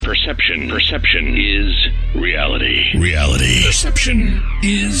Perception is reality. Perception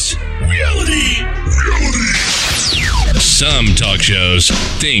is reality. Some talk shows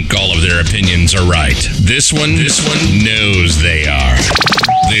think all of their opinions are right. This one knows they are.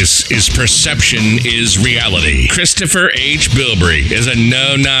 This is Perception is Reality. Christopher H. Bilbrey is a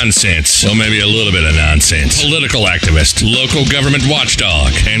no-nonsense, well, maybe a little bit of nonsense, political activist, local government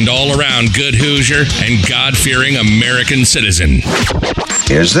watchdog, and all-around good Hoosier and God-fearing American citizen.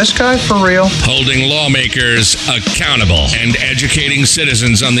 Is this guy for real? Holding lawmakers accountable and educating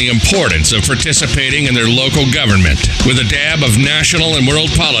citizens on the importance of participating in their local government with a dab of national and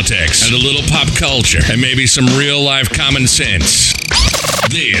world politics and a little pop culture and maybe some real-life common sense.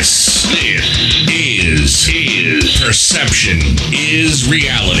 This is Perception is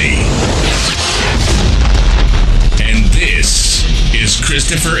Reality. And this is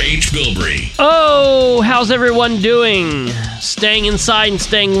Christopher H. Bilbrey. Oh, how's everyone doing? Staying inside and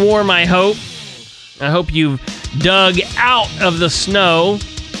staying warm, I hope. I hope you've dug out of the snow.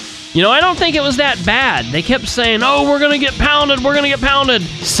 You know, I don't think it was that bad. They kept saying, oh, we're going to get pounded.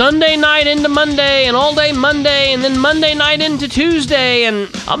 Sunday night into Monday, and all day Monday, and then Monday night into Tuesday. And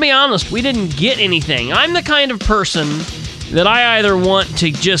I'll be honest, we didn't get anything. I'm the kind of person that I either want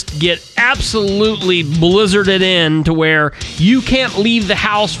to just get absolutely blizzarded in to where you can't leave the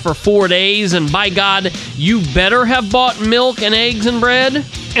house for 4 days, and by God, you better have bought milk and eggs and bread.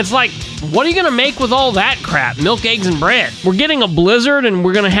 It's like, what are you going to make with all that crap? Milk, eggs, and bread. We're getting a blizzard and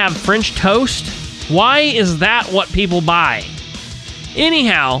we're going to have French toast? Why is that what people buy?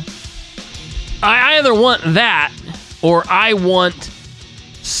 Anyhow, I either want that or I want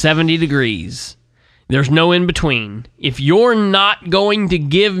 70 degrees. There's no in between. If you're not going to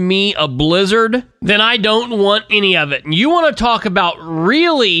give me a blizzard, then I don't want any of it. And you want to talk about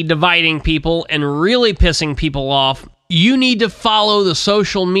really dividing people and really pissing people off, you need to follow the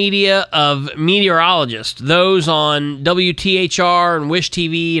social media of meteorologists, those on WTHR and Wish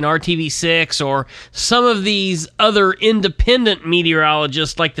TV and RTV6, or some of these other independent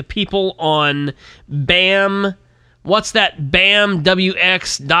meteorologists like the people on BAM. What's that?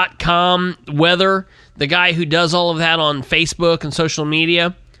 BAMWX.com weather, the guy who does all of that on Facebook and social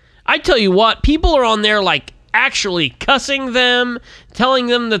media. I tell you what, people are on there like actually cussing them, telling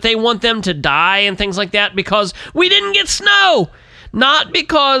them that they want them to die and things like that because we didn't get snow. Not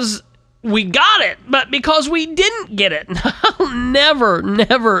because we got it, but because we didn't get it. I'll never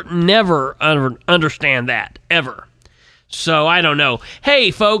understand that, ever. So, I don't know.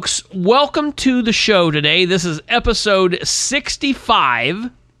 Hey, folks, welcome to the show today. This is episode 65.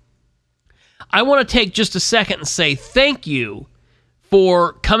 I want to take just a second and say thank you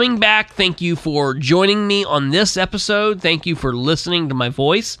for coming back. Thank you for joining me on this episode. Thank you for listening to my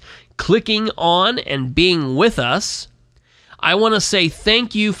voice, clicking on and being with us. I want to say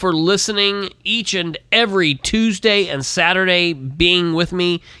thank you for listening each and every Tuesday and Saturday, being with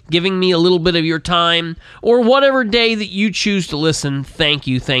me, giving me a little bit of your time, or whatever day that you choose to listen. Thank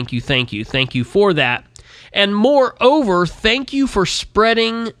you for that. And moreover, thank you for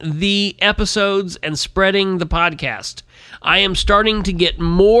spreading the episodes and spreading the podcast. I am starting to get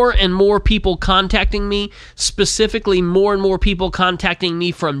more and more people contacting me, specifically more and more people contacting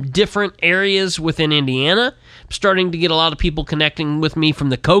me from different areas within Indiana. I'm starting to get a lot of people connecting with me from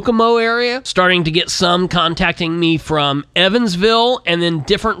the Kokomo area, starting to get some contacting me from Evansville, and then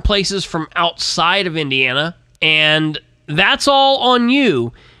different places from outside of Indiana. And that's all on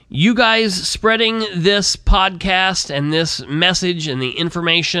you. You guys spreading this podcast and this message and the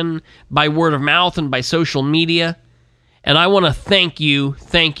information by word of mouth and by social media. And I want to thank you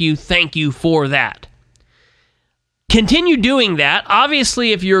for that. Continue doing that.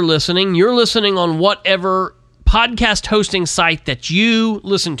 Obviously, if you're listening on whatever podcast hosting site that you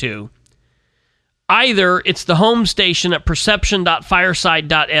listen to. Either it's the home station at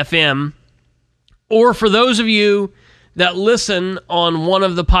perception.fireside.fm, or for those of you that listen on one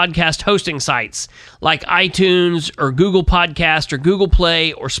of the podcast hosting sites, like iTunes or Google Podcast or Google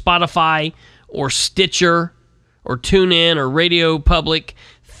Play or Spotify or Stitcher or TuneIn or Radio Public,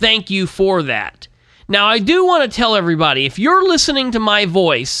 thank you for that. Now, I do want to tell everybody, if you're listening to my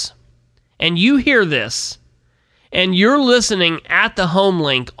voice and you hear this, and you're listening at the home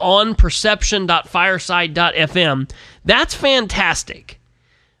link on perception.fireside.fm, that's fantastic.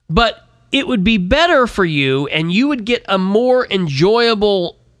 But it would be better for you, and you would get a more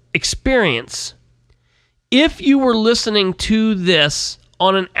enjoyable experience if you were listening to this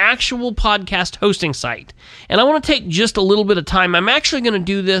on an actual podcast hosting site. And I want to take just a little bit of time. I'm actually going to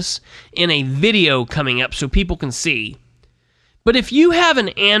do this in a video coming up so people can see. But if you have an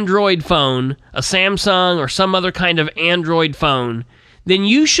Android phone, a Samsung or some other kind of Android phone then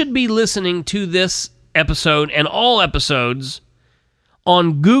you should be listening to this episode and all episodes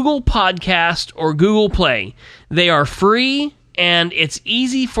on Google Podcast or Google Play. They are free, and it's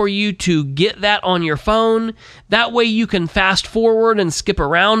easy for you to get that on your phone. That way you can fast forward and skip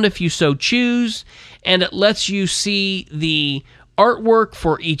around if you so choose, and it lets you see the artwork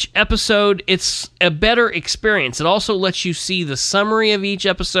for each episode. It's a better experience. It also lets you see the summary of each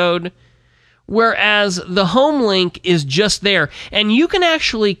episode, whereas the home link is just there. And you can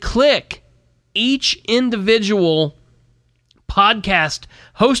actually click each individual podcast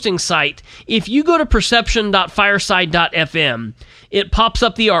hosting site. If you go to perception.fireside.fm, it pops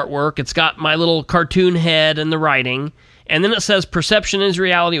up the artwork. It's got my little cartoon head and the writing. And then it says Perception is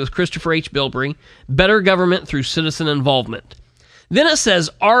Reality with Christopher H. Bilbrey, Better Government Through Citizen Involvement. Then it says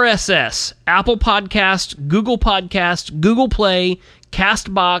RSS, Apple Podcast, Google Podcast, Google Play,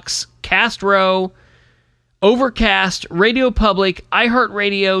 CastBox, Castro, Overcast, Radio Public,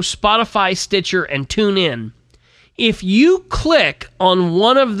 iHeartRadio, Spotify, Stitcher, and TuneIn. If you click on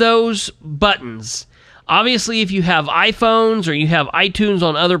one of those buttons, obviously if you have iPhones or you have iTunes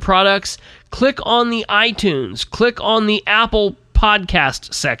on other products, click on the iTunes, click on the Apple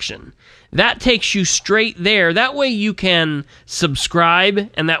Podcast section. That takes you straight there. That way you can subscribe,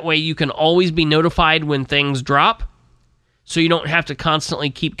 and that way you can always be notified when things drop, so you don't have to constantly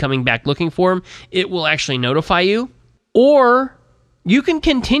keep coming back looking for them. It will actually notify you. Or you can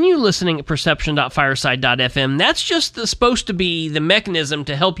continue listening at perception.fireside.fm. That's just supposed to be the mechanism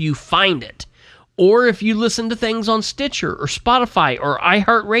to help you find it. Or if you listen to things on Stitcher or Spotify or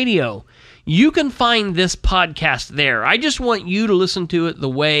iHeartRadio, you can find this podcast there. I just want you to listen to it the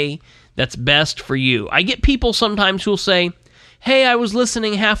way that's best for you. I get people sometimes who will say, hey, I was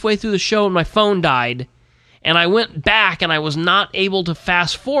listening halfway through the show and my phone died, and I went back and I was not able to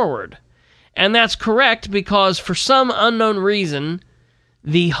fast forward. And that's correct, because for some unknown reason,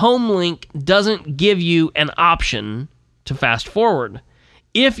 the home link doesn't give you an option to fast forward.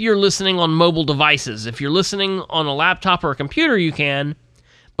 If you're listening on mobile devices, if you're listening on a laptop or a computer, you can,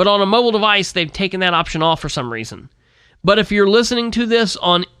 but on a mobile device, they've taken that option off for some reason. But if you're listening to this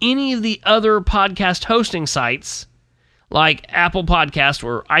on any of the other podcast hosting sites, like Apple Podcast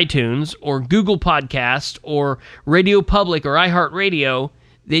or iTunes or Google Podcast or Radio Public or iHeartRadio,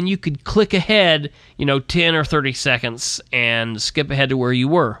 then you could click ahead, 10 or 30 seconds and skip ahead to where you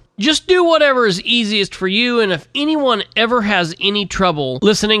were. Just do whatever is easiest for you, and if anyone ever has any trouble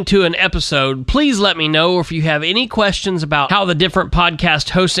listening to an episode, please let me know. Or if you have any questions about how the different podcast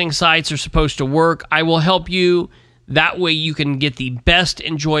hosting sites are supposed to work, I will help you. That way you can get the best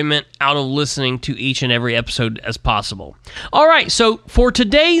enjoyment out of listening to each and every episode as possible. All right, so for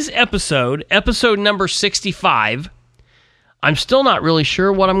today's episode number 65, I'm still not really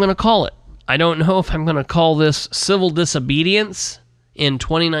sure what I'm going to call it. I don't know if I'm going to call this Civil Disobedience in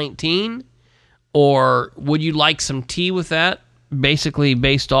 2019, or would you like some tea with that? Basically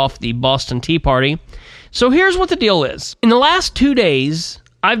based off the Boston Tea Party. So here's what the deal is. In the last 2 days,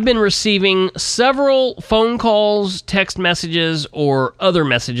 I've been receiving several phone calls, text messages, or other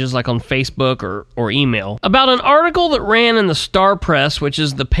messages like on Facebook or email about an article that ran in the Star Press, which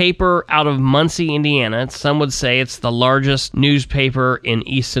is the paper out of Muncie, Indiana. Some would say it's the largest newspaper in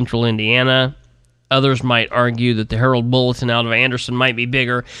East Central Indiana. Others might argue that the Herald Bulletin out of Anderson might be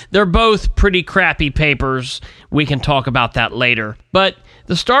bigger. They're both pretty crappy papers. We can talk about that later. But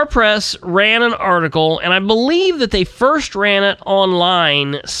the Star Press ran an article, and I believe that they first ran it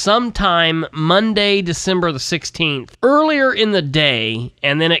online sometime Monday, December the 16th, earlier in the day,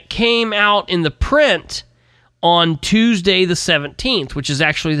 and then it came out in the print on Tuesday the 17th, which is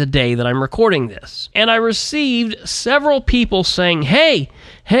actually the day that I'm recording this. And I received several people saying, hey,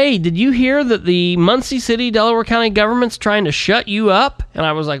 did you hear that the Muncie City, Delaware County government's trying to shut you up? And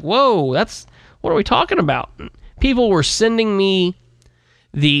I was like, whoa, what are we talking about? People were sending me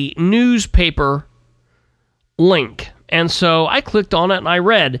the newspaper link. And so I clicked on it and I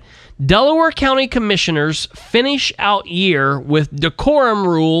read, Delaware County Commissioners finish out year with decorum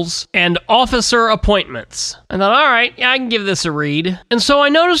rules and officer appointments. I thought, all right, I can give this a read. And so I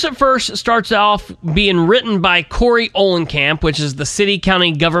noticed at first it starts off being written by Corey Ohlenkamp, which is the city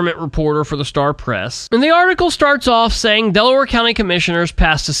county government reporter for the Star Press. And the article starts off saying Delaware County Commissioners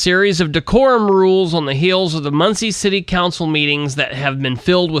passed a series of decorum rules on the heels of the Muncie City Council meetings that have been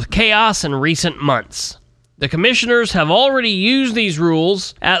filled with chaos in recent months. The commissioners have already used these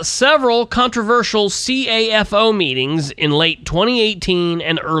rules at several controversial CAFO meetings in late 2018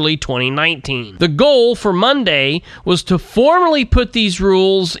 and early 2019. The goal for Monday was to formally put these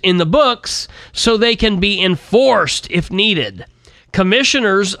rules in the books so they can be enforced if needed.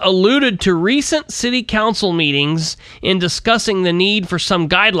 Commissioners alluded to recent city council meetings in discussing the need for some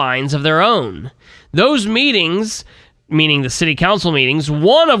guidelines of their own. Those meetings, meaning the city council meetings,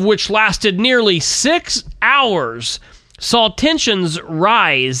 one of which lasted nearly 6 hours, saw tensions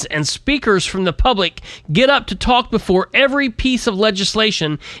rise and speakers from the public get up to talk before every piece of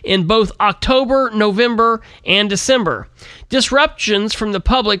legislation in both October, November, and December. Disruptions from the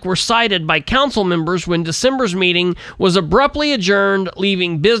public were cited by council members when December's meeting was abruptly adjourned,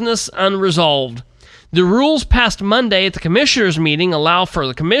 leaving business unresolved. The rules passed Monday at the commissioners' meeting allow for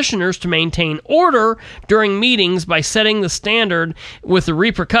the commissioners to maintain order during meetings by setting the standard with the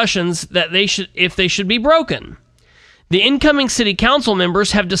repercussions that if they should be broken. The incoming city council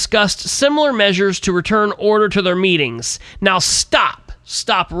members have discussed similar measures to return order to their meetings. Now stop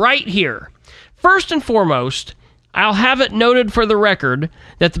right here. First and foremost, I'll have it noted for the record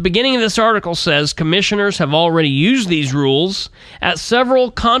that the beginning of this article says commissioners have already used these rules at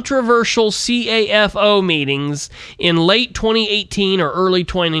several controversial CAFO meetings in late 2018 or early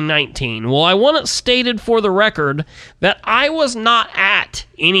 2019. Well, I want it stated for the record that I was not at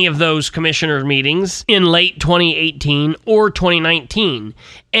any of those commissioners' meetings in late 2018 or 2019.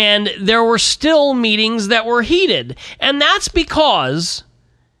 And there were still meetings that were heated. And that's because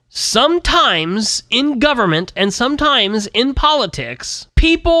sometimes in government and sometimes in politics,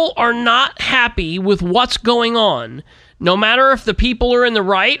 people are not happy with what's going on. No matter if the people are in the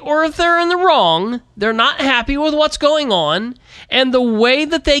right or if they're in the wrong, they're not happy with what's going on. And the way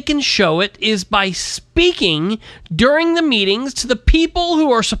that they can show it is by speaking during the meetings to the people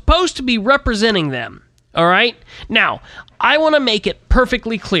who are supposed to be representing them. All right? Now, I want to make it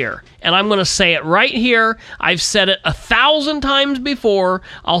perfectly clear, and I'm going to say it right here. I've said it 1,000 times before.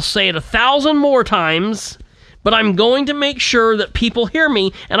 I'll say it 1,000 more times, but I'm going to make sure that people hear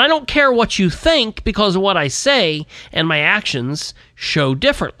me, and I don't care what you think because what I say and my actions show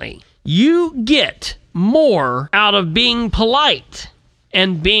differently. You get more out of being polite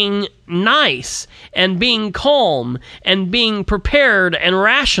and being nice and being calm and being prepared and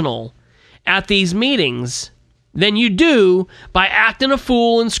rational at these meetings than you do by acting a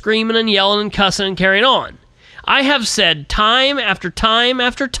fool and screaming and yelling and cussing and carrying on. I have said time after time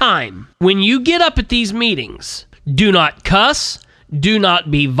after time, when you get up at these meetings, do not cuss, do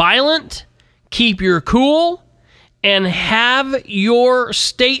not be violent, keep your cool, and have your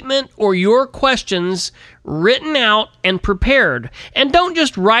statement or your questions written out and prepared. And don't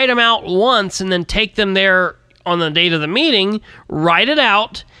just write them out once and then take them there on the date of the meeting. Write it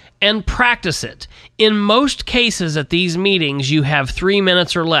out and practice it. In most cases at these meetings, you have 3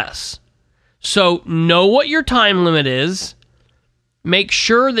 minutes or less. So know what your time limit is. Make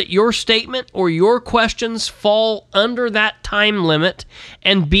sure that your statement or your questions fall under that time limit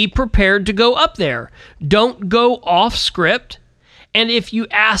and be prepared to go up there. Don't go off script. And if you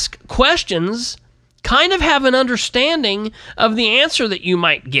ask questions, kind of have an understanding of the answer that you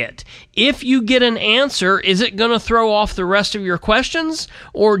might get. If you get an answer, is it going to throw off the rest of your questions?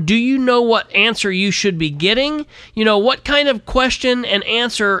 Or do you know what answer you should be getting? You know, what kind of question and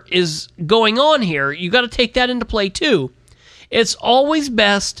answer is going on here? You got to take that into play too. It's always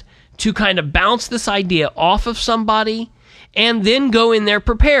best to kind of bounce this idea off of somebody and then go in there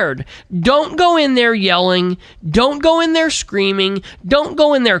prepared. Don't go in there yelling. Don't go in there screaming. Don't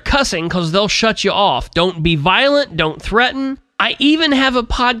go in there cussing because they'll shut you off. Don't be violent. Don't threaten. I even have a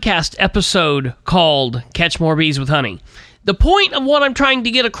podcast episode called Catch More Bees with Honey. The point of what I'm trying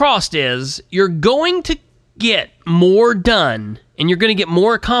to get across is you're going to get more done and you're going to get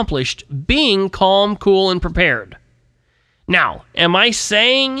more accomplished being calm, cool, and prepared. Now, am I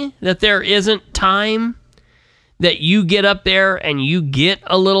saying that there isn't time that you get up there and you get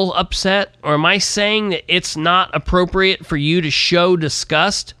a little upset? Or am I saying that it's not appropriate for you to show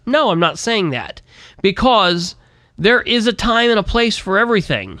disgust? No, I'm not saying that. Because there is a time and a place for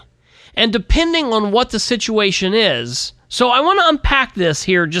everything. And depending on what the situation is, so I want to unpack this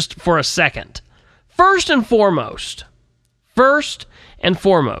here just for a second. First and foremost,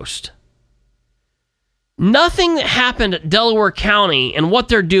 nothing that happened at Delaware County and what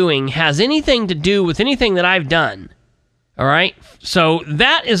they're doing has anything to do with anything that I've done. All right? So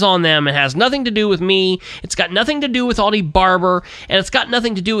that is on them. It has nothing to do with me. It's got nothing to do with Audie Barber, and it's got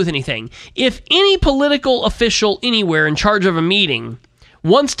nothing to do with anything. If any political official anywhere in charge of a meeting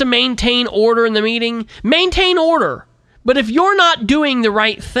wants to maintain order in the meeting, maintain order. But if you're not doing the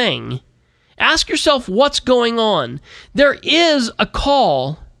right thing, ask yourself what's going on. There is a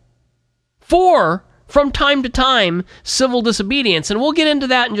call for from time to time, civil disobedience, and we'll get into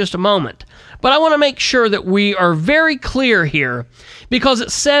that in just a moment. But I want to make sure that we are very clear here, because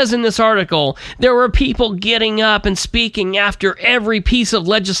it says in this article, there were people getting up and speaking after every piece of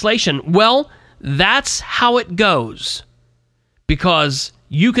legislation. Well, that's how it goes, because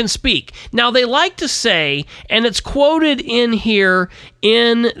you can speak. Now, they like to say, and it's quoted in here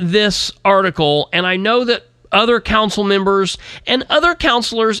in this article, and I know that other council members and other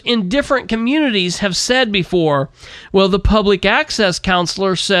counselors in different communities have said before, well, the public access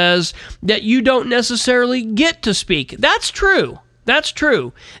counselor says that you don't necessarily get to speak. That's true. That's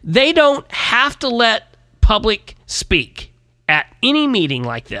true. They don't have to let public speak at any meeting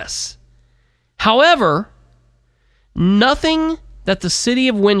like this. However, nothing that the city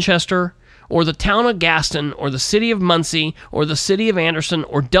of Winchester or the town of Gaston, or the city of Muncie, or the city of Anderson,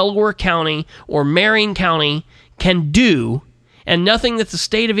 or Delaware County, or Marion County can do, and nothing that the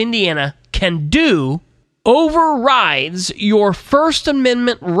state of Indiana can do, overrides your First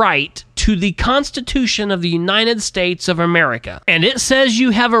Amendment right to the Constitution of the United States of America. And it says you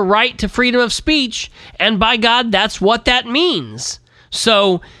have a right to freedom of speech, and by God, that's what that means.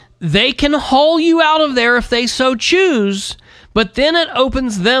 So they can haul you out of there if they so choose, but then it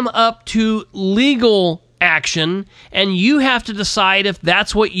opens them up to legal action, and you have to decide if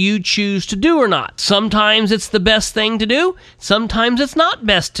that's what you choose to do or not. Sometimes it's the best thing to do, sometimes it's not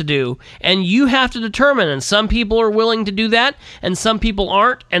best to do, and you have to determine, and some people are willing to do that, and some people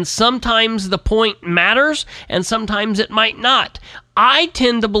aren't, and sometimes the point matters, and sometimes it might not. I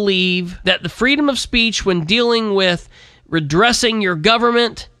tend to believe that the freedom of speech when dealing with redressing your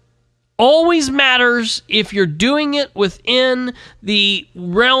government always matters if you're doing it within the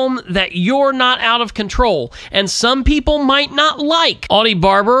realm that you're not out of control. And some people might not like Audie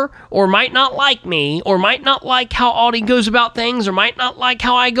Barber, or might not like me, or might not like how Audie goes about things, or might not like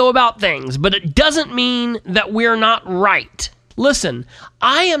how I go about things. But it doesn't mean that we're not right. Listen,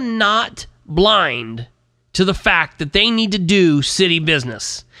 I am not blind to the fact that they need to do city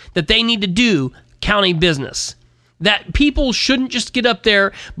business, that they need to do county business, that people shouldn't just get up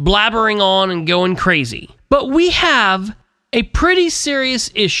there blabbering on and going crazy. But we have a pretty serious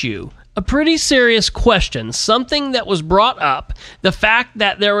issue, a pretty serious question, something that was brought up, the fact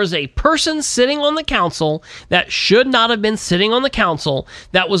that there was a person sitting on the council that should not have been sitting on the council,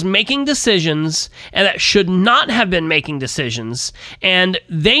 that was making decisions, and that should not have been making decisions, and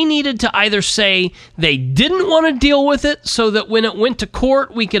they needed to either say they didn't want to deal with it so that when it went to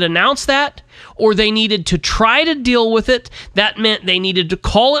court we could announce that, or they needed to try to deal with it. That meant they needed to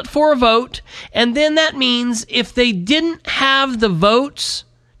call it for a vote, and then that means if they didn't have the votes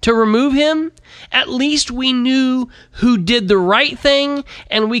to remove him, at least we knew who did the right thing,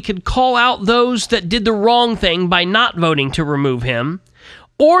 and we could call out those that did the wrong thing by not voting to remove him.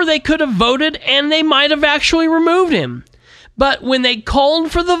 Or they could have voted and they might have actually removed him. But when they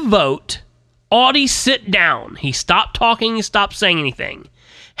called for the vote, Audie sit down. He stopped talking, he stopped saying anything.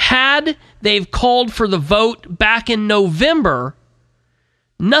 Had they've called for the vote back in November,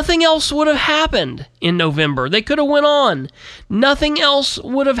 nothing else would have happened in November. They could have went on. Nothing else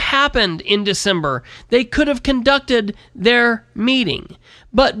would have happened in December. They could have conducted their meeting.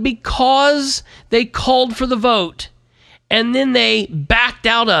 But because they called for the vote and then they backed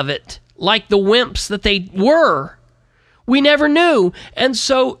out of it like the wimps that they were, we never knew. And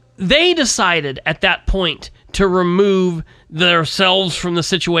so they decided at that point to remove themselves from the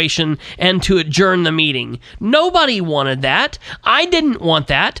situation and to adjourn the meeting. Nobody wanted that. I didn't want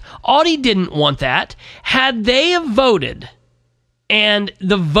that. Audie didn't want that. Had they have voted and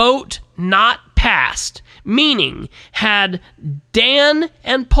the vote not passed, meaning had Dan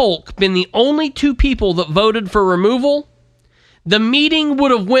and Polk been the only two people that voted for removal, the meeting would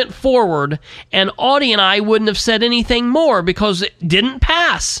have went forward and Audie and I wouldn't have said anything more because it didn't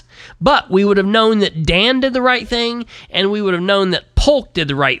pass. But we would have known that Dan did the right thing, and we would have known that Polk did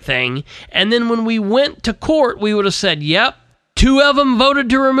the right thing. And then when we went to court, we would have said, yep, 2 of them voted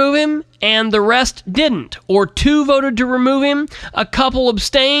to remove him, and the rest didn't. Or 2 voted to remove him, a couple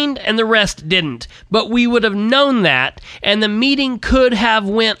abstained, and the rest didn't. But we would have known that, and the meeting could have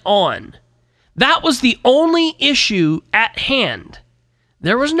went on. That was the only issue at hand.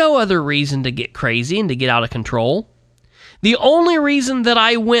 There was no other reason to get crazy and to get out of control. The only reason that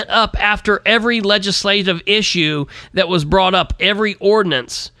I went up after every legislative issue that was brought up, every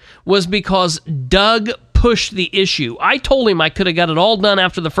ordinance, was because Doug pushed the issue. I told him I could have got it all done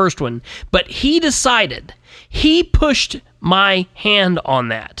after the first one, but he decided He pushed my hand on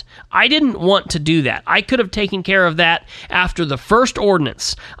that. I didn't want to do that. I could have taken care of that after the first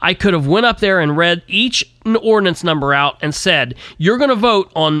ordinance. I could have went up there and read each ordinance number out and said, you're going to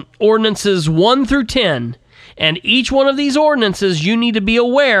vote on ordinances 1 through 10. And each one of these ordinances, you need to be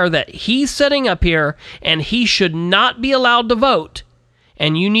aware that he's sitting up here and he should not be allowed to vote.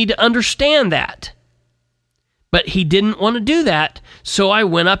 And you need to understand that. But he didn't want to do that, so I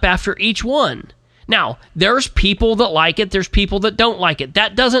went up after each one. Now, there's people that like it, there's people that don't like it.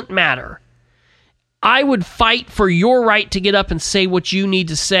 That doesn't matter. I would fight for your right to get up and say what you need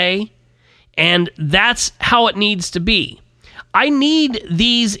to say, and that's how it needs to be. I need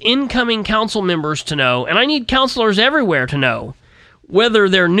these incoming council members to know, and I need counselors everywhere to know, whether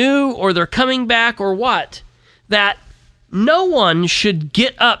they're new or they're coming back or what, that no one should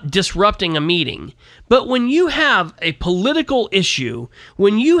get up disrupting a meeting. But when you have a political issue,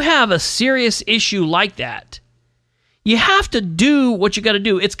 when you have a serious issue like that, you have to do what you got to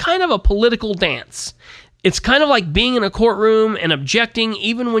do. It's kind of a political dance. It's kind of like being in a courtroom and objecting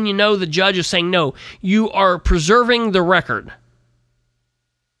even when you know the judge is saying no. You are preserving the record.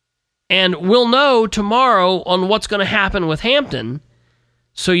 And we'll know tomorrow on what's going to happen with Hampton,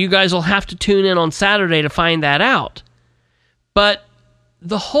 so you guys will have to tune in on Saturday to find that out. But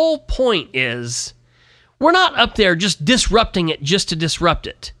the whole point is, we're not up there just disrupting it just to disrupt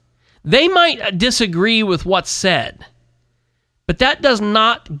it. They might disagree with what's said, but that does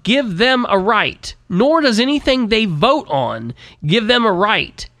not give them a right, nor does anything they vote on give them a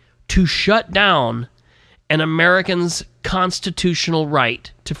right to shut down an American's constitutional right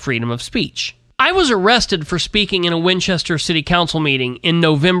to freedom of speech. I was arrested for speaking in a Winchester City Council meeting in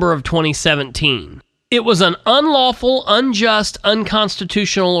November of 2017. It was an unlawful, unjust,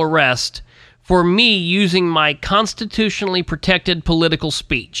 unconstitutional arrest for me using my constitutionally protected political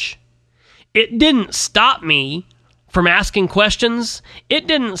speech. It didn't stop me from asking questions. It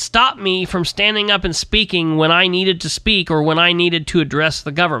didn't stop me from standing up and speaking when I needed to speak or when I needed to address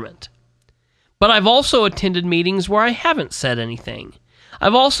the government. But I've also attended meetings where I haven't said anything.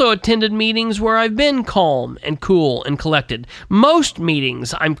 I've also attended meetings where I've been calm and cool and collected. Most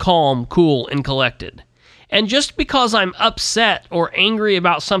meetings, I'm calm, cool, and collected. And just because I'm upset or angry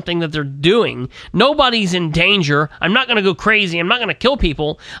about something that they're doing, nobody's in danger. I'm not going to go crazy. I'm not going to kill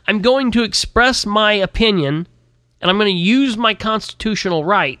people. I'm going to express my opinion, and I'm going to use my constitutional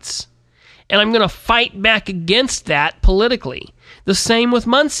rights, and I'm going to fight back against that politically. The same with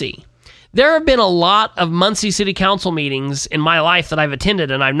Muncie. There have been a lot of Muncie City Council meetings in my life that I've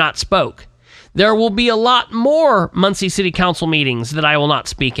attended and I've not spoke. There will be a lot more Muncie City Council meetings that I will not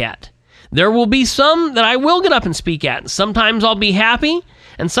speak at. There will be some that I will get up and speak at. Sometimes I'll be happy,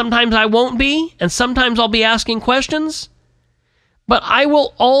 and sometimes I won't be, and sometimes I'll be asking questions. But I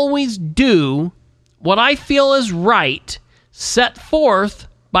will always do what I feel is right, set forth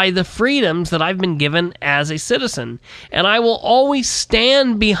by the freedoms that I've been given as a citizen. And I will always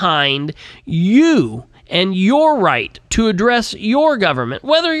stand behind you and your right to address your government,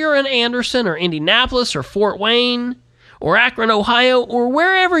 whether you're in Anderson or Indianapolis or Fort Wayne or Akron, Ohio, or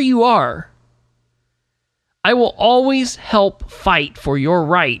wherever you are. I will always help fight for your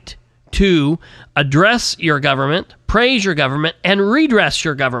right to address your government, praise your government, and redress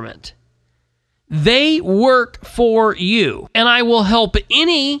your government. They work for you, and I will help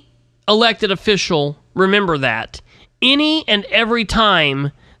any elected official remember that any and every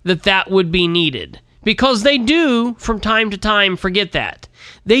time that would be needed, because they do from time to time forget that.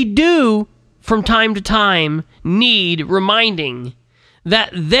 They do from time to time need reminding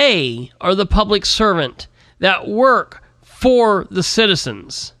that they are the public servant that work for the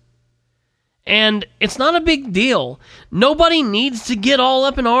citizens. And it's not a big deal. Nobody needs to get all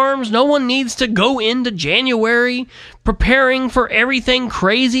up in arms. No one needs to go into January preparing for everything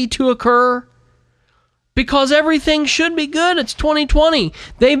crazy to occur, because everything should be good. It's 2020.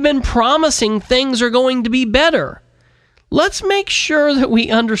 They've been promising things are going to be better. Let's make sure that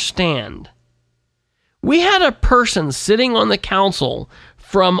we understand. We had a person sitting on the council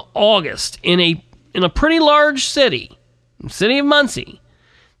from August in a pretty large city, the city of Muncie,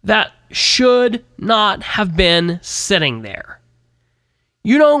 that should not have been sitting there.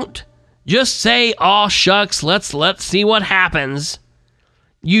 You don't just say, "Oh shucks, let's see what happens."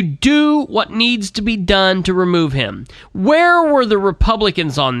 You do what needs to be done to remove him. Where were the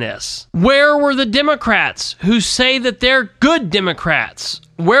Republicans on this? Where were the Democrats who say that they're good Democrats?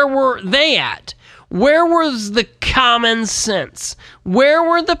 Where were they at? Where was the common sense? Where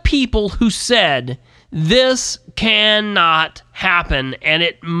were the people who said, this cannot happen and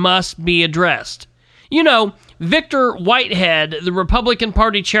it must be addressed? You know, Victor Whitehead, the Republican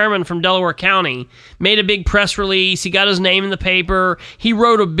Party chairman from Delaware County, made a big press release. He got his name in the paper. He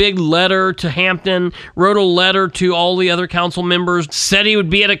wrote a big letter to Hampton, wrote a letter to all the other council members, said he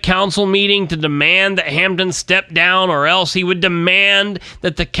would be at a council meeting to demand that Hampton step down, or else he would demand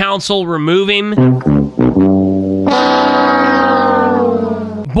that the council remove him.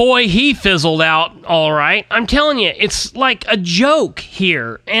 Boy, he fizzled out all right. I'm telling you, it's like a joke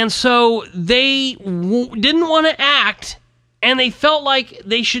here. And so they didn't want to act, and they felt like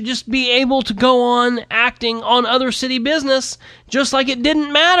they should just be able to go on acting on other city business just like it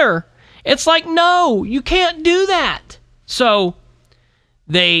didn't matter. It's like, no, you can't do that. So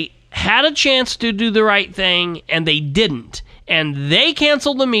they had a chance to do the right thing, and they didn't. And they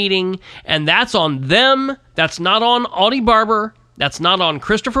canceled the meeting, and that's on them. That's not on Audie Barber. That's not on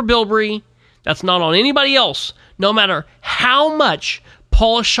Christopher Bilbrey. That's not on anybody else. No matter how much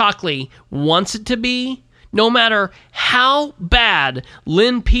Paula Shockley wants it to be, no matter how bad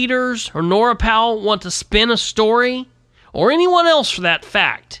Lynn Peters or Nora Powell want to spin a story, or anyone else for that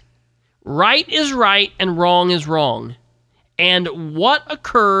fact, right is right and wrong is wrong. And what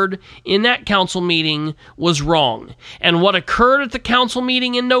occurred in that council meeting was wrong. And what occurred at the council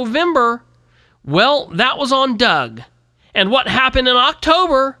meeting in November, well, that was on Doug. And what happened in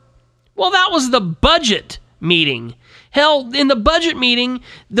October, well, that was the budget meeting. Hell, in the budget meeting,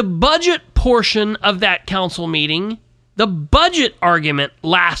 the budget portion of that council meeting, the budget argument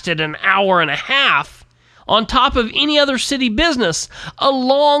lasted an hour and a half on top of any other city business,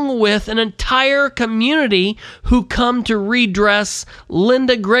 along with an entire community who come to redress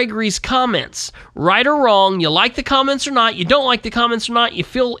Linda Gregory's comments. Right or wrong, you like the comments or not, you don't like the comments or not, you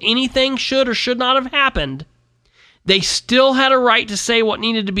feel anything should or should not have happened, they still had a right to say what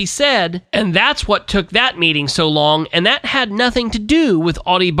needed to be said, and that's what took that meeting so long, and that had nothing to do with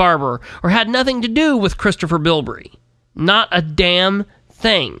Audie Barber, or had nothing to do with Christopher Bilbrey. Not a damn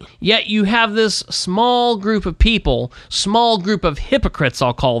thing. Yet you have this small group of people, small group of hypocrites,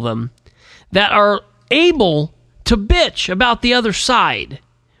 I'll call them, that are able to bitch about the other side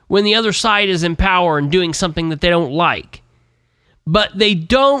when the other side is in power and doing something that they don't like. But they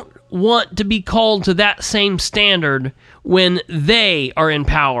don't want to be called to that same standard when they are in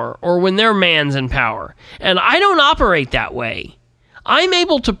power or when their man's in power. And I don't operate that way. I'm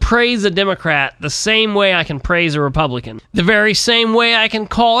able to praise a Democrat the same way I can praise a Republican. The very same way I can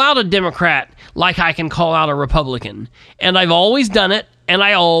call out a Democrat like I can call out a Republican. And I've always done it, and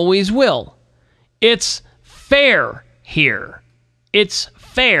I always will. It's fair here. It's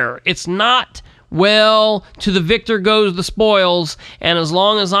fair. It's not, well, to the victor goes the spoils, and as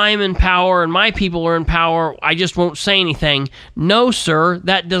long as I'm in power and my people are in power, I just won't say anything. No, sir,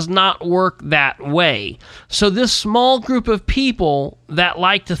 that does not work that way. So this small group of people that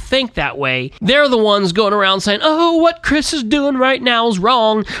like to think that way, they're the ones going around saying, oh, what Chris is doing right now is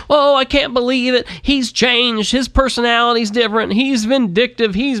wrong. Oh, I can't believe it. He's changed. His personality's different. He's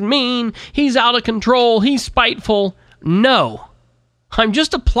vindictive. He's mean. He's out of control. He's spiteful. No. I'm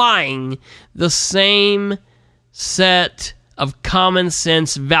just applying the same set of common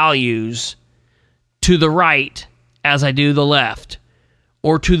sense values to the right as I do the left,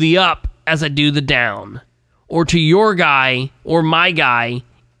 or to the up as I do the down, or to your guy or my guy,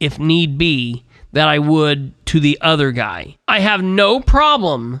 if need be, that I would to the other guy. I have no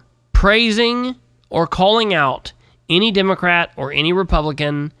problem praising or calling out any Democrat or any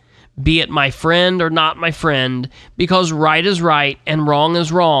Republican, be it my friend or not my friend, because right is right and wrong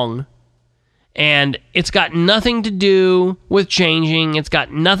is wrong. And it's got nothing to do with changing. It's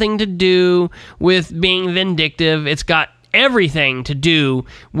got nothing to do with being vindictive. It's got everything to do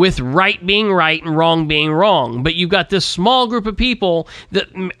with right being right and wrong being wrong. But you've got this small group of people that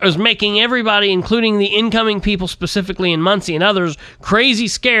is making everybody, including the incoming people specifically in Muncie and others, crazy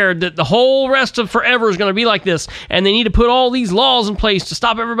scared that the whole rest of forever is going to be like this, and they need to put all these laws in place to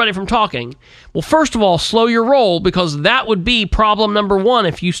stop everybody from talking. Well, first of all, slow your roll, because that would be problem number one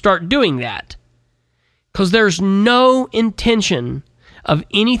if you start doing that. Because there's no intention of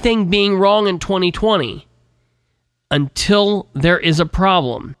anything being wrong in 2020 until there is a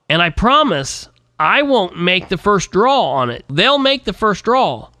problem. And I promise I won't make the first draw on it. They'll make the first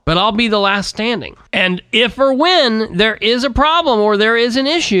draw, but I'll be the last standing. And if or when there is a problem or there is an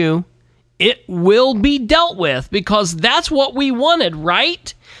issue, it will be dealt with, because that's what we wanted,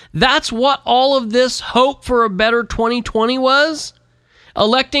 right? That's what all of this hope for a better 2020 was.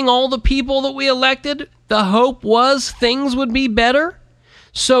 Electing all the people that we elected, the hope was things would be better.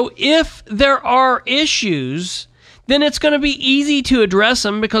 So if there are issues, then it's going to be easy to address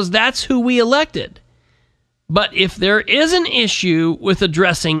them, because that's who we elected. But if there is an issue with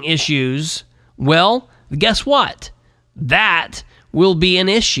addressing issues, well, guess what? That will be an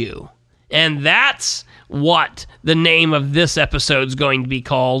issue. And that's what the name of this episode is going to be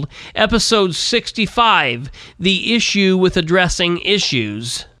called. Episode 65, The Issue with Addressing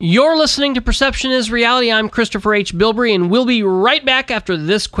Issues. You're listening to Perception is Reality. I'm Christopher H. Bilbrey, and we'll be right back after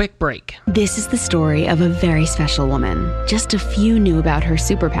this quick break. This is the story of a very special woman. Just a few knew about her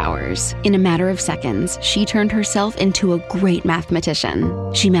superpowers. In a matter of seconds, she turned herself into a great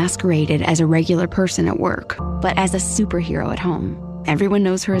mathematician. She masqueraded as a regular person at work, but as a superhero at home. Everyone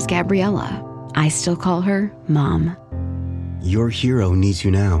knows her as Gabriella. I still call her Mom. Your hero needs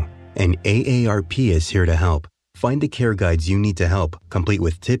you now, and AARP is here to help. Find the care guides you need to help, complete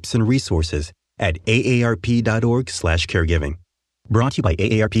with tips and resources at aarp.org/caregiving. Brought to you by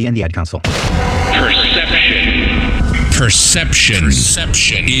AARP and the Ad Council. Perception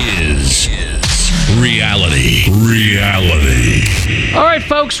is reality. All right,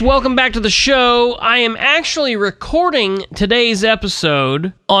 folks, welcome back to the show. I am actually recording today's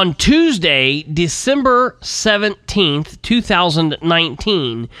episode on Tuesday, December 17th,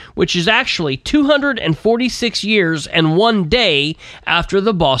 2019, which is actually 246 years and 1 day after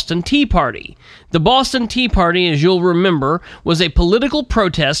the Boston Tea Party. The Boston Tea Party, as you'll remember, was a political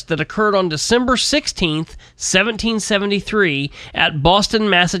protest that occurred on December 16th, 1773, at Boston,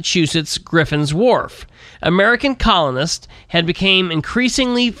 Massachusetts' Griffin's Wharf. American colonists had become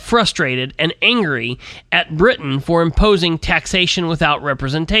increasingly frustrated and angry at Britain for imposing taxation without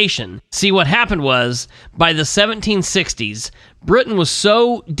representation. See, what happened was, by the 1760s, Britain was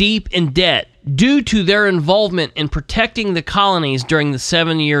so deep in debt due to their involvement in protecting the colonies during the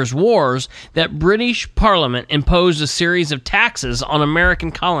 7 Years' Wars that British Parliament imposed a series of taxes on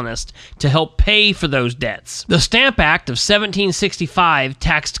American colonists to help pay for those debts. The Stamp Act of 1765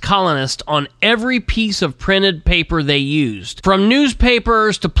 taxed colonists on every piece of printed paper they used, from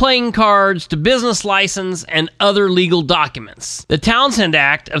newspapers to playing cards to business license and other legal documents. The Townshend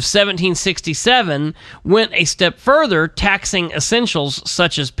Act of 1767 went a step further, taxing essentials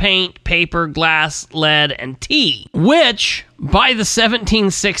such as paint, paper, glass, lead, and tea, which, by the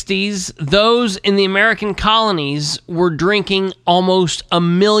 1760s, those in the American colonies were drinking almost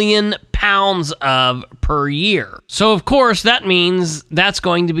 1 million pounds of per year. So, of course, that means that's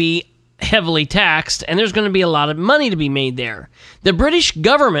going to be heavily taxed, and there's going to be a lot of money to be made there. The British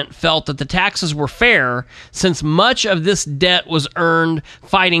government felt that the taxes were fair, since much of this debt was earned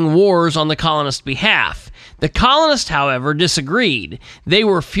fighting wars on the colonists' behalf. The colonists, however, disagreed. They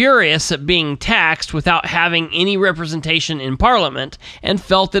were furious at being taxed without having any representation in Parliament, and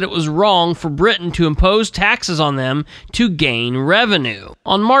felt that it was wrong for Britain to impose taxes on them to gain revenue.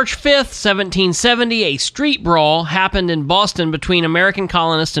 On March 5th, 1770, a street brawl happened in Boston between American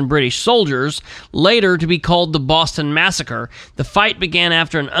colonists and British soldiers, later to be called the Boston Massacre. The fight began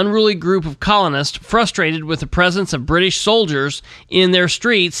after an unruly group of colonists, frustrated with the presence of British soldiers in their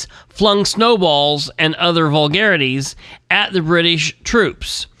streets, flung snowballs and other vulgarities at the British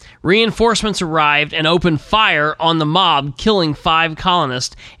troops. Reinforcements arrived and opened fire on the mob, killing 5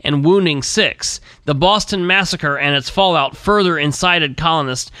 colonists and wounding 6. The Boston Massacre and its fallout further incited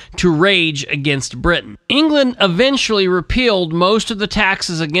colonists to rage against Britain. England eventually repealed most of the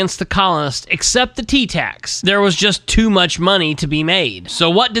taxes against the colonists except the tea tax. There was just too much money to be made.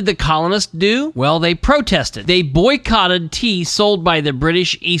 So what did the colonists do? Well, they protested. They boycotted tea sold by the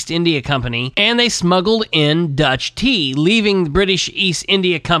British East India Company, and they smuggled in Dutch tea, leaving the British East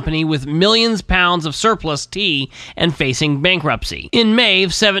India Company with millions of pounds of surplus tea and facing bankruptcy. In May of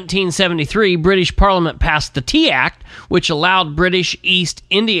 1773, British Parliament passed the Tea Act, which allowed British East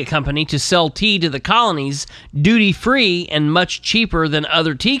India Company to sell tea to the colonies duty-free and much cheaper than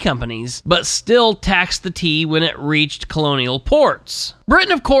other tea companies, but still taxed the tea when it reached colonial ports.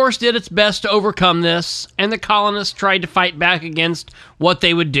 Britain, of course, did its best to overcome this, and the colonists tried to fight back against what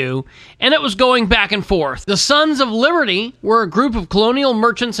they would do, and it was going back and forth. The Sons of Liberty were a group of colonial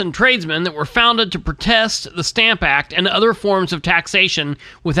merchants and tradesmen that were founded to protest the Stamp Act and other forms of taxation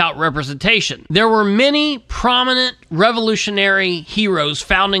without representation. There were many prominent revolutionary heroes,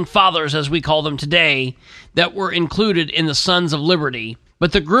 founding fathers as we call them today, that were included in the Sons of Liberty,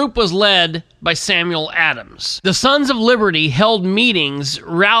 but the group was led by Samuel Adams. The Sons of Liberty held meetings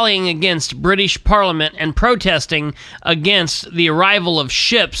rallying against British Parliament and protesting against the arrival of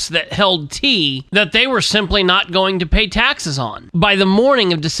ships that held tea that they were simply not going to pay taxes on. By the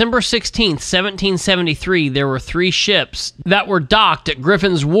morning of December 16th, 1773, there were 3 ships that were docked at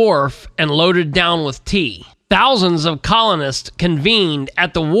Griffin's Wharf and loaded down with tea. Thousands of colonists convened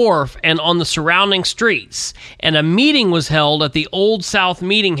at the wharf and on the surrounding streets, and a meeting was held at the Old South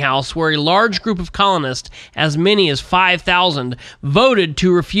Meeting House where a large group of colonists, as many as 5,000, voted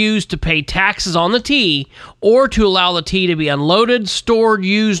to refuse to pay taxes on the tea or to allow the tea to be unloaded, stored,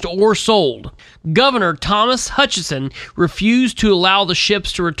 used, or sold. Governor Thomas Hutchinson refused to allow the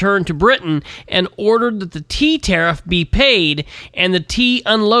ships to return to Britain and ordered that the tea tariff be paid and the tea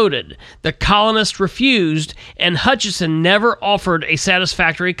unloaded. The colonists refused, and Hutchinson never offered a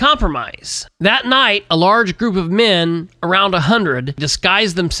satisfactory compromise. That night, a large group of men, around 100,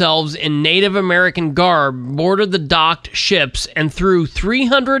 disguised themselves in Native American garb, boarded the docked ships, and threw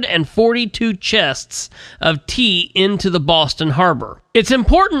 342 chests of tea into the Boston harbor. It's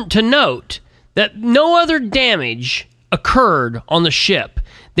important to note that no other damage occurred on the ship.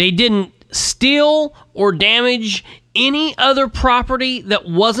 They didn't steal or damage any other property that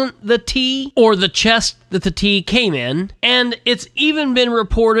wasn't the tea or the chest that the tea came in. And it's even been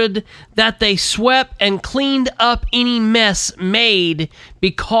reported that they swept and cleaned up any mess made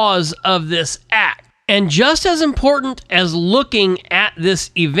because of this act. And just as important as looking at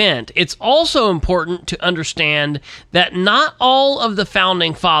this event, it's also important to understand that not all of the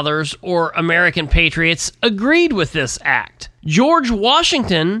Founding Fathers or American patriots agreed with this act. George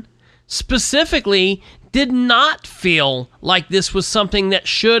Washington specifically did not feel like this was something that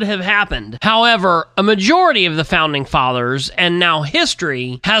should have happened. However, a majority of the Founding Fathers, and now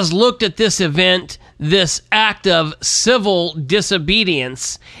history, has looked at this event, this act of civil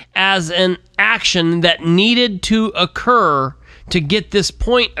disobedience, as an action that needed to occur to get this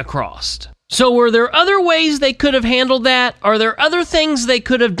point across. So were there other ways they could have handled that? Are there other things they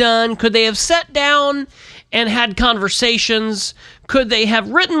could have done? Could they have sat down and had conversations? Could they have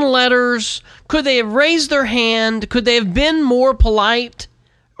written letters? Could they have raised their hand? Could they have been more polite?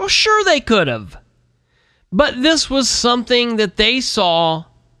 Well, sure they could have. But this was something that they saw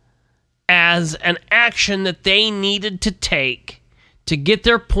as an action that they needed to take to get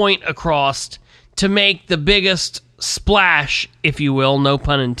their point across, to make the biggest splash, if you will, no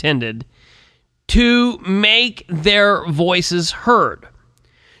pun intended, to make their voices heard.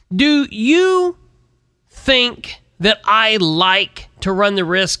 Do you think that I like to run the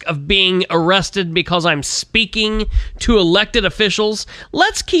risk of being arrested because I'm speaking to elected officials?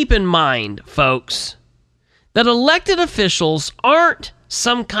 Let's keep in mind, folks, that elected officials aren't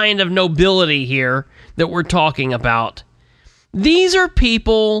some kind of nobility here that we're talking about. These are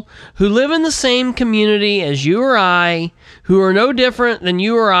people who live in the same community as you or I, who are no different than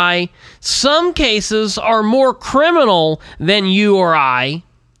you or I. Some cases are more criminal than you or I.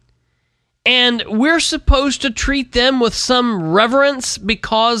 And we're supposed to treat them with some reverence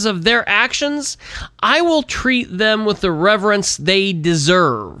because of their actions. I will treat them with the reverence they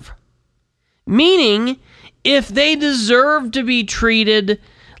deserve. Meaning, if they deserve to be treated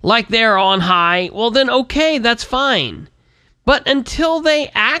like they're on high, well then okay, that's fine. But until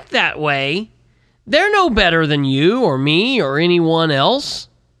they act that way, they're no better than you or me or anyone else.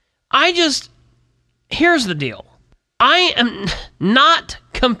 Here's the deal. I am not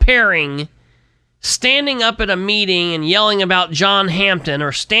comparing standing up at a meeting and yelling about John Hampton,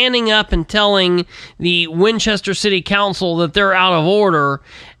 or standing up and telling the Winchester City Council that they're out of order.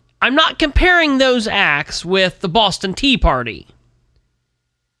 I'm not comparing those acts with the Boston Tea Party.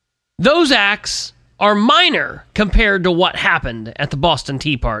 Those acts are minor compared to what happened at the Boston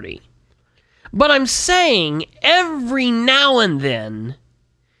Tea Party. But I'm saying every now and then,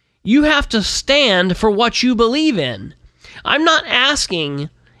 you have to stand for what you believe in. I'm not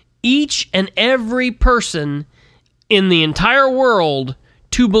asking each and every person in the entire world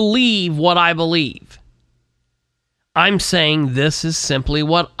to believe what I believe. I'm saying this is simply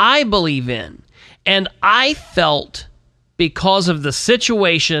what I believe in. And I felt, because of the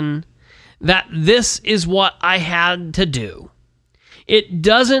situation, that this is what I had to do. It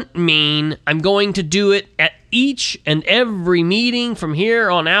doesn't mean I'm going to do it at each and every meeting from here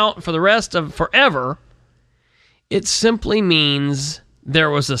on out for the rest of forever. It simply means there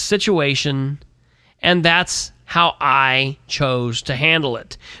was a situation, and that's how I chose to handle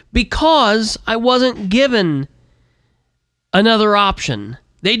it. Because I wasn't given another option.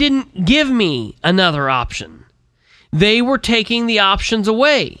 They didn't give me another option. They were taking the options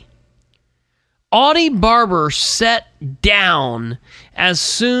away. Audie Barber sat down as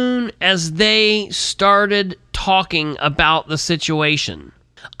soon as they started talking about the situation.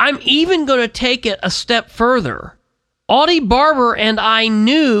 I'm even going to take it a step further. Audie Barber and I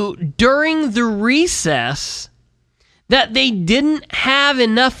knew during the recess that they didn't have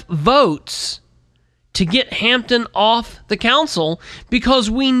enough votes to get Hampton off the council because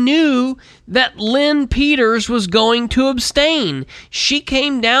we knew that Lynn Peters was going to abstain. She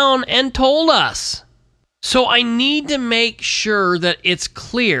came down and told us. So I need to make sure that it's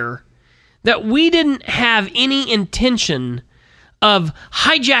clear that we didn't have any intention of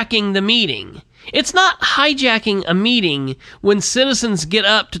hijacking the meeting. It's not hijacking a meeting when citizens get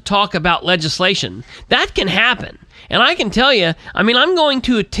up to talk about legislation. That can happen. And I can tell you, I'm going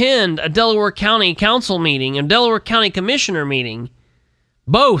to attend a Delaware County Council meeting, a Delaware County Commissioner meeting.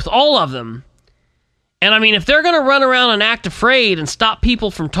 Both, all of them. And if they're going to run around and act afraid and stop people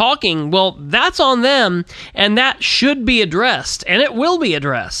from talking, well, that's on them, and that should be addressed, and it will be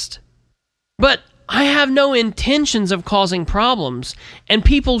addressed. But I have no intentions of causing problems, and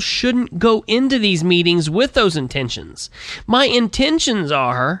people shouldn't go into these meetings with those intentions. My intentions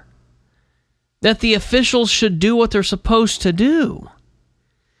are that the officials should do what they're supposed to do.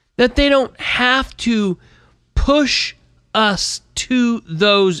 That they don't have to push us to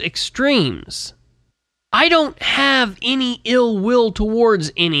those extremes. I don't have any ill will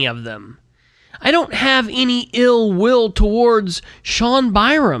towards any of them. I don't have any ill will towards Sean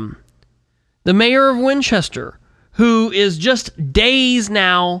Byram, the mayor of Winchester, who is just days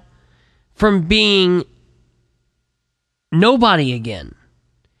now from being nobody again.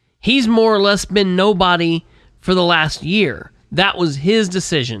 He's more or less been nobody for the last year. That was his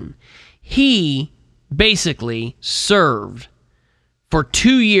decision. He basically served for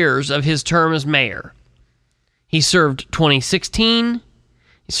 2 years of his term as mayor. He served 2016.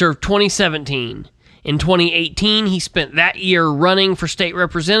 He served 2017. In 2018, he spent that year running for state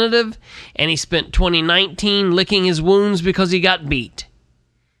representative, and he spent 2019 licking his wounds because he got beat.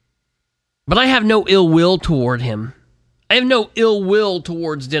 But I have no ill will toward him. I have no ill will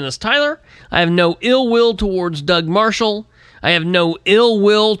towards Dennis Tyler. I have no ill will towards Doug Marshall. I have no ill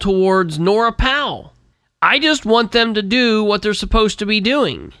will towards Nora Powell. I just want them to do what they're supposed to be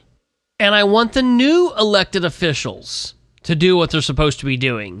doing. And I want the new elected officials to do what they're supposed to be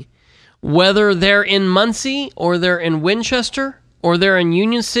doing. Whether they're in Muncie, or they're in Winchester, or they're in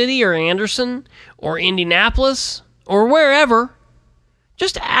Union City, or Anderson, or Indianapolis, or wherever,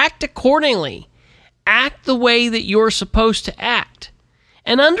 just act accordingly. Act the way that you're supposed to act.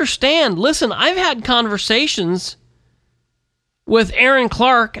 And understand, listen, I've had conversations with Aaron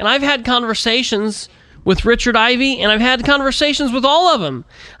Clark, and I've had conversations with Richard Ivey, and I've had conversations with all of them.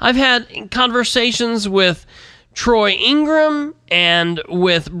 I've had conversations with Troy Ingram and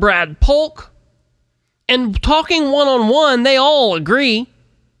with Brad Polk. And talking one-on-one, they all agree.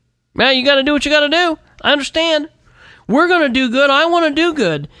 Man, you got to do what you got to do. I understand. We're going to do good. I want to do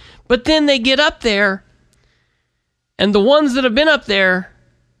good. But then they get up there, and the ones that have been up there,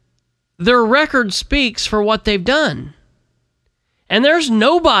 their record speaks for what they've done. And there's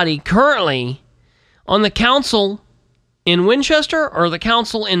nobody currently on the council in Winchester, or the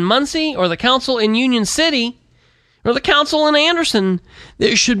council in Muncie, or the council in Union City, or the council in Anderson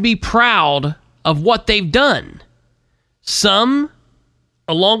that should be proud of what they've done. Some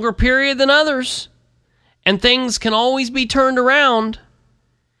a longer period than others, and things can always be turned around.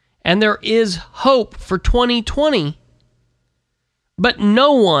 And there is hope for 2020. But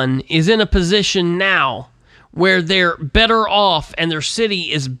no one is in a position now where they're better off and their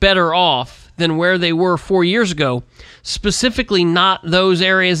city is better off than where they were 4 years ago. Specifically, not those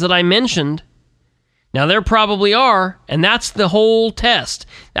areas that I mentioned. Now, there probably are, and that's the whole test.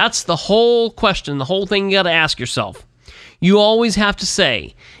 That's the whole question, the whole thing you got to ask yourself. You always have to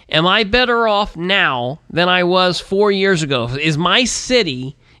say, am I better off now than I was 4 years ago? Is my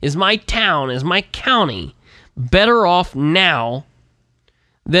city, is my town, is my county better off now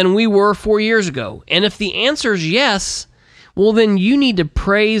than we were 4 years ago? And if the answer is yes, well, then you need to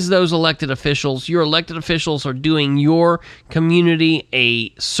praise those elected officials. Your elected officials are doing your community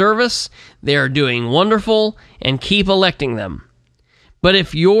a service. They are doing wonderful, and keep electing them. But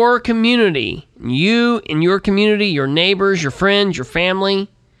if your community, you in your community, your neighbors, your friends, your family,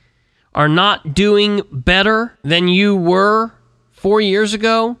 are not doing better than you were 4 years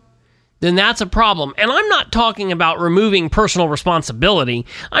ago, then that's a problem. And I'm not talking about removing personal responsibility.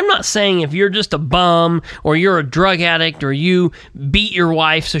 I'm not saying if you're just a bum, or you're a drug addict, or you beat your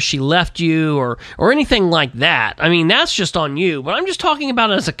wife so she left you, or anything like that. I mean, that's just on you. But I'm just talking about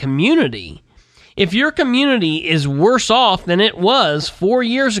it as a community. If your community is worse off than it was 4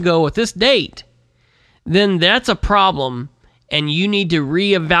 years ago at this date, then that's a problem, and you need to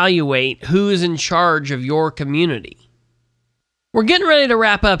reevaluate who is in charge of your community. We're getting ready to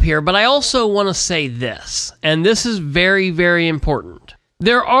wrap up here, but I also want to say this, and this is very, very important.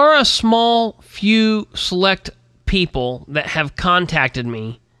 There are a small few select people that have contacted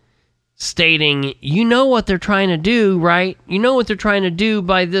me stating, you know what they're trying to do, right? You know what they're trying to do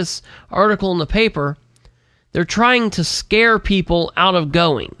by this article in the paper. They're trying to scare people out of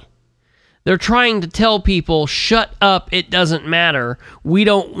going. They're trying to tell people, shut up, it doesn't matter. We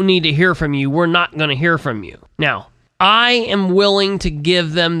don't need to hear from you. We're not going to hear from you. Now, I am willing to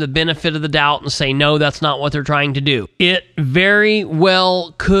give them the benefit of the doubt and say, no, that's not what they're trying to do. It very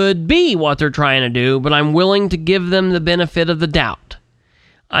well could be what they're trying to do, but I'm willing to give them the benefit of the doubt.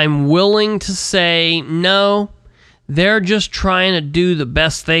 I'm willing to say, no, they're just trying to do the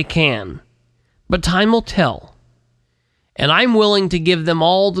best they can. But time will tell. And I'm willing to give them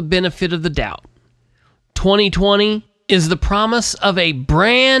all the benefit of the doubt. 2020 is the promise of a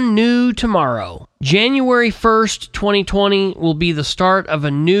brand new tomorrow. January 1st, 2020 will be the start of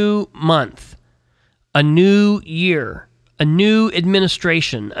a new month, a new year, a new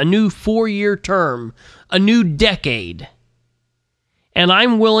administration, a new 4-year term, a new decade. And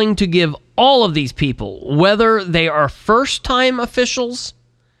I'm willing to give all of these people, whether they are first-time officials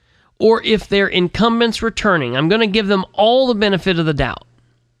or if they're incumbents returning, I'm going to give them all the benefit of the doubt.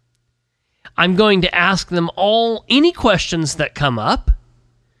 I'm going to ask them all any questions that come up,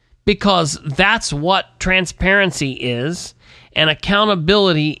 because that's what transparency is, and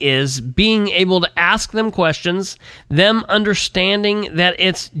accountability is being able to ask them questions, them understanding that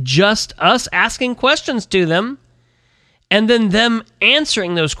it's just us asking questions to them, and then them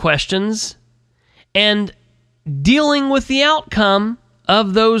answering those questions and dealing with the outcome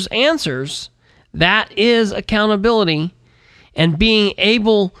of those answers. That is accountability, and being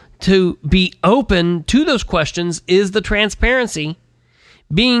able to be open to those questions is the transparency.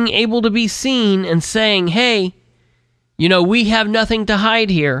 Being able to be seen and saying, hey, we have nothing to hide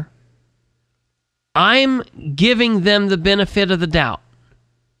here. I'm giving them the benefit of the doubt.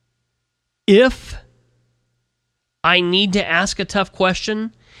 If I need to ask a tough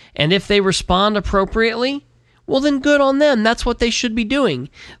question, and if they respond appropriately, well then good on them. That's what they should be doing.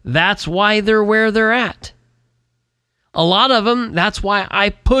 That's why they're where they're at. A lot of them, that's why I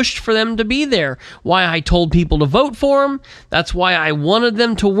pushed for them to be there. Why I told people to vote for them. That's why I wanted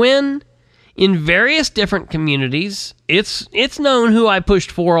them to win. In various different communities, it's known who I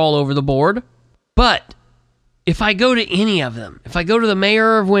pushed for all over the board. But if I go to any of them, if I go to the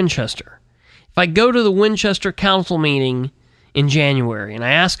mayor of Winchester, if I go to the Winchester Council meeting in January and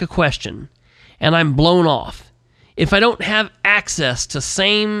I ask a question and I'm blown off, if I don't have access to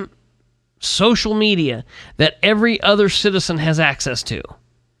same social media that every other citizen has access to,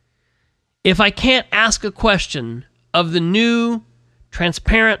 if I can't ask a question of the new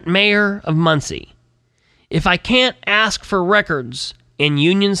transparent mayor of Muncie, if I can't ask for records in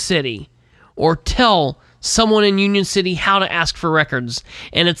Union City or tell someone in Union City how to ask for records,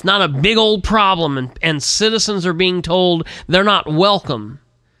 and it's not a big old problem, and citizens are being told they're not welcome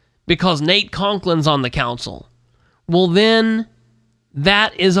because Nate Conklin's on the council, well then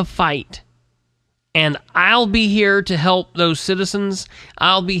that is a fight. And I'll be here to help those citizens.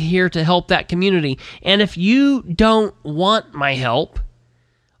 I'll be here to help that community. And if you don't want my help,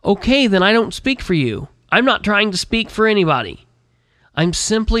 okay, then I don't speak for you. I'm not trying to speak for anybody. I'm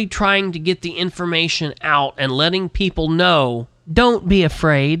simply trying to get the information out and letting people know, don't be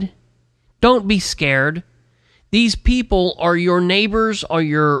afraid. Don't be scared. These people are your neighbors, are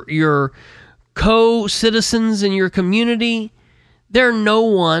your co-citizens in your community. They're no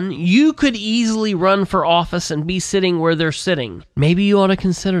one. You could easily run for office and be sitting where they're sitting. Maybe you ought to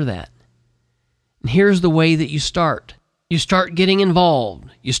consider that. And here's the way that you start. You start getting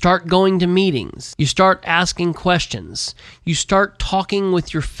involved. You start going to meetings. You start asking questions. You start talking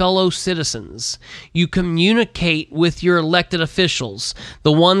with your fellow citizens. You communicate with your elected officials,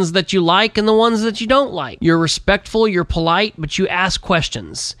 the ones that you like and the ones that you don't like. You're respectful, you're polite, but you ask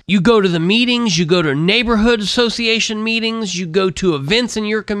questions. You go to the meetings, you go to neighborhood association meetings, you go to events in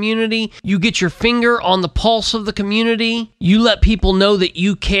your community, you get your finger on the pulse of the community, you let people know that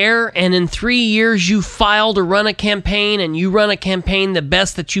you care, and in 3 years you file to run a campaign, and you run a campaign the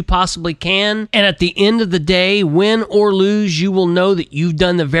best that you possibly can, and at the end of the day, win or lose, you will know that you've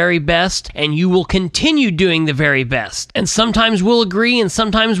done the very best, and you will continue doing the very best. And sometimes we'll agree, and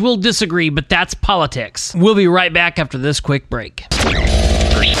sometimes we'll disagree, but that's politics. We'll be right back after this quick break.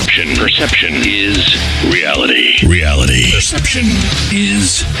 Perception is reality. Reality. Perception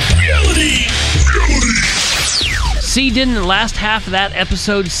is reality. See, didn't the last half of that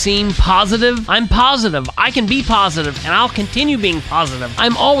episode seem positive? I'm positive. I can be positive, and I'll continue being positive.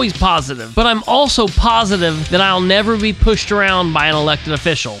 I'm always positive. But I'm also positive that I'll never be pushed around by an elected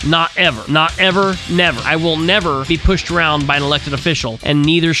official. Not ever. Not ever. Never. I will never be pushed around by an elected official, and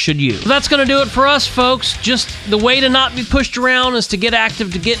neither should you. So that's going to do it for us, folks. Just the way to not be pushed around is to get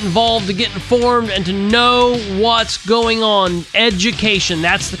active, to get involved, to get informed, and to know what's going on. Education,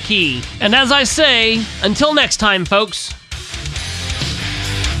 that's the key. And as I say, until next time, folks.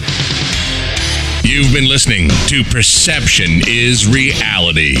 You've been listening to Perception is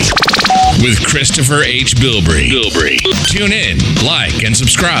Reality with Christopher H. Bilbrey. Tune in, like, and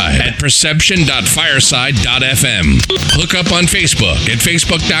subscribe at perception.fireside.fm. Hook up on Facebook at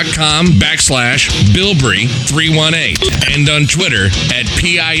facebook.com/Bilbrey318 and on Twitter at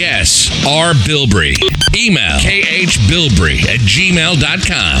PISRBilbrey. Email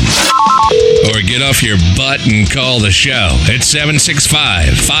khbilbrey@gmail.com. Or get off your butt and call the show at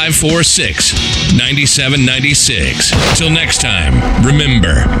 765-546-9796. Till next time,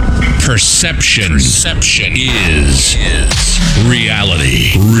 remember, perception is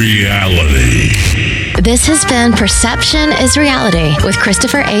reality. This has been Perception is Reality with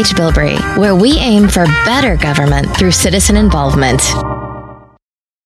Christopher H. Bilbrey, where we aim for better government through citizen involvement.